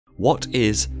What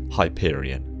is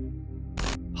Hyperion?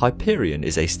 Hyperion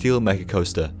is a steel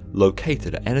megacoaster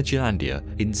located at Energylandia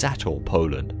in Zator,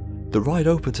 Poland. The ride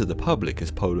opened to the public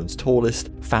as Poland's tallest,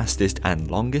 fastest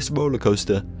and longest roller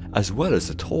coaster, as well as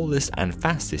the tallest and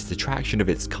fastest attraction of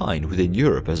its kind within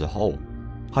Europe as a whole.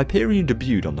 Hyperion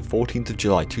debuted on the 14th of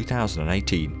July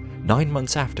 2018, 9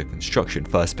 months after construction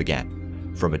first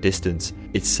began. From a distance,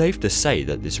 it's safe to say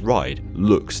that this ride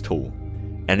looks tall.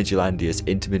 Energylandia's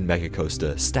Intamin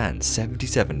megacoaster stands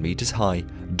 77 meters high,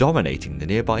 dominating the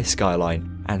nearby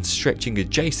skyline and stretching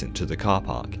adjacent to the car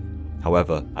park.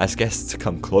 However, as guests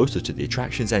come closer to the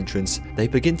attraction's entrance, they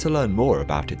begin to learn more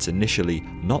about its initially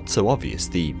not so obvious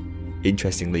theme.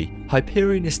 Interestingly,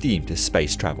 Hyperion is themed to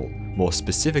space travel, more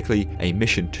specifically a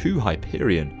mission to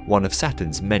Hyperion, one of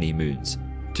Saturn's many moons.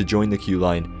 To join the queue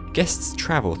line, guests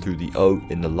travel through the O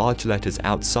in the large letters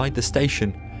outside the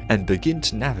station and begin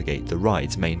to navigate the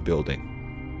ride's main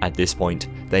building. At this point,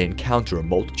 they encounter a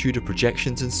multitude of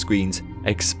projections and screens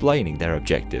explaining their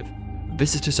objective.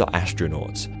 Visitors are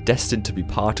astronauts, destined to be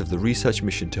part of the research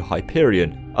mission to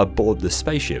Hyperion aboard the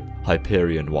spaceship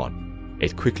Hyperion 1.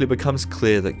 It quickly becomes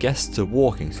clear that guests are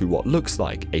walking through what looks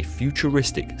like a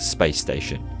futuristic space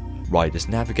station. Riders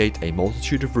navigate a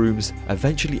multitude of rooms,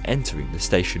 eventually entering the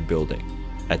station building.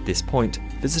 At this point,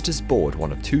 visitors board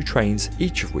one of 2 trains,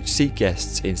 each of which seat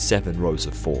guests in 7 rows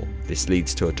of 4. This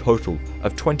leads to a total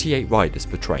of 28 riders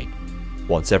per train.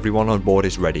 Once everyone on board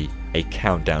is ready, a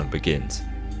countdown begins.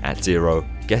 At 0,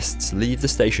 guests leave the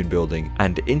station building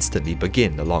and instantly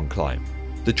begin the long climb.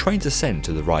 The trains ascend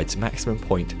to the ride's maximum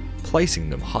point, placing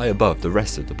them high above the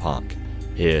rest of the park.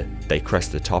 Here, they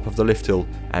crest the top of the lift hill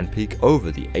and peek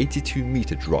over the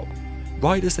 82-meter drop.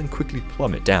 Riders then quickly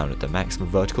plummet down at the maximum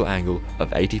vertical angle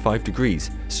of 85 degrees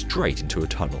straight into a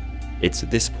tunnel. It's at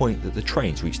this point that the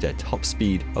trains reach their top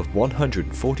speed of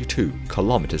 142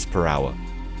 kilometers per hour.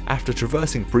 After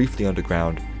traversing briefly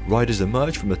underground, riders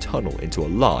emerge from the tunnel into a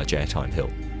large airtime hill.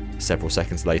 Several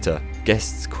seconds later,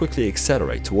 guests quickly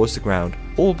accelerate towards the ground,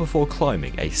 all before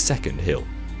climbing a second hill.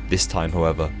 This time,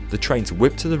 however, the trains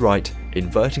whip to the right,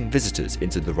 inverting visitors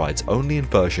into the ride's only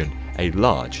inversion, a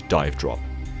large dive drop.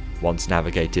 Once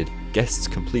navigated, guests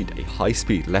complete a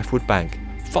high-speed leftward bank,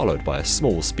 followed by a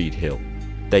small speed hill.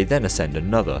 They then ascend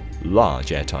another, large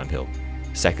airtime hill.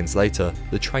 Seconds later,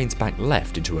 the trains bank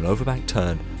left into an overbank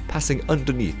turn, passing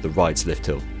underneath the ride's lift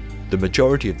hill. The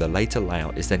majority of the later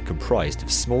layout is then comprised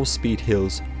of small speed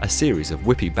hills, a series of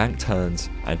whippy bank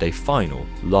turns, and a final,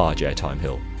 large airtime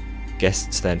hill.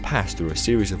 Guests then pass through a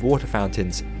series of water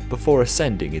fountains before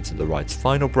ascending into the ride's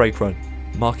final brake run,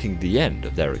 marking the end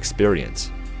of their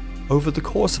experience. Over the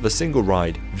course of a single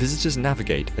ride, visitors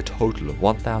navigate a total of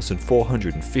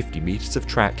 1,450 meters of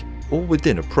track, all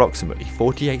within approximately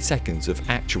 48 seconds of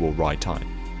actual ride time.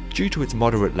 Due to its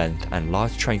moderate length and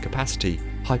large train capacity,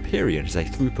 Hyperion has a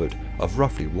throughput of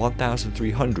roughly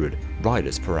 1,300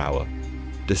 riders per hour.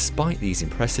 Despite these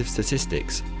impressive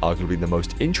statistics, arguably the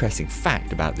most interesting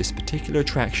fact about this particular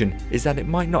attraction is that it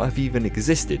might not have even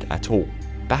existed at all.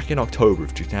 Back in October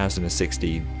of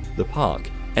 2016, the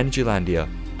park, Energylandia,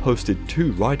 posted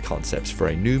 2 ride concepts for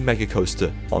a new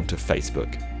megacoaster onto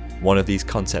Facebook. One of these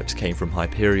concepts came from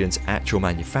Hyperion's actual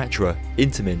manufacturer,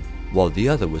 Intamin, while the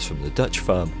other was from the Dutch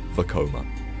firm Vekoma.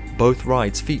 Both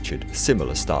rides featured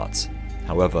similar starts.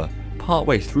 However,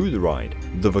 partway through the ride,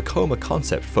 the Vekoma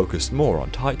concept focused more on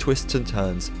tight twists and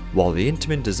turns, while the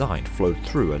Intamin design flowed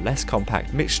through a less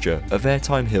compact mixture of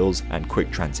airtime hills and quick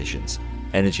transitions.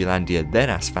 Energylandia then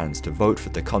asked fans to vote for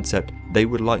the concept they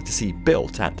would like to see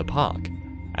built at the park.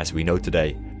 As we know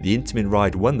today, the Intamin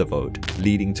ride won the vote,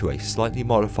 leading to a slightly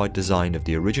modified design of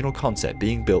the original concept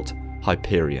being built,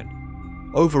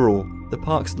 Hyperion. Overall, the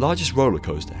park's largest roller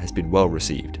coaster has been well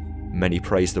received. Many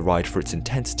praise the ride for its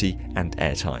intensity and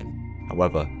airtime.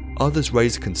 However, others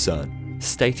raise concern,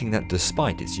 stating that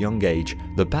despite its young age,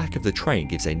 the back of the train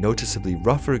gives a noticeably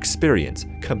rougher experience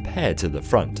compared to the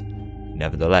front.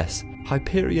 Nevertheless,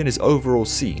 Hyperion is overall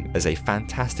seen as a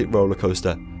fantastic roller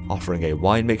coaster, offering a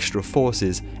wide mixture of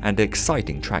forces and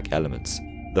exciting track elements.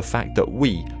 The fact that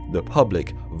we, the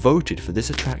public, voted for this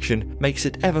attraction makes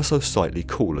it ever so slightly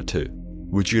cooler too.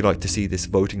 Would you like to see this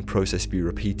voting process be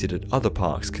repeated at other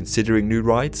parks considering new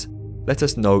rides? Let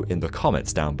us know in the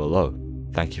comments down below.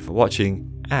 Thank you for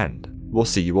watching, and we'll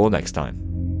see you all next time.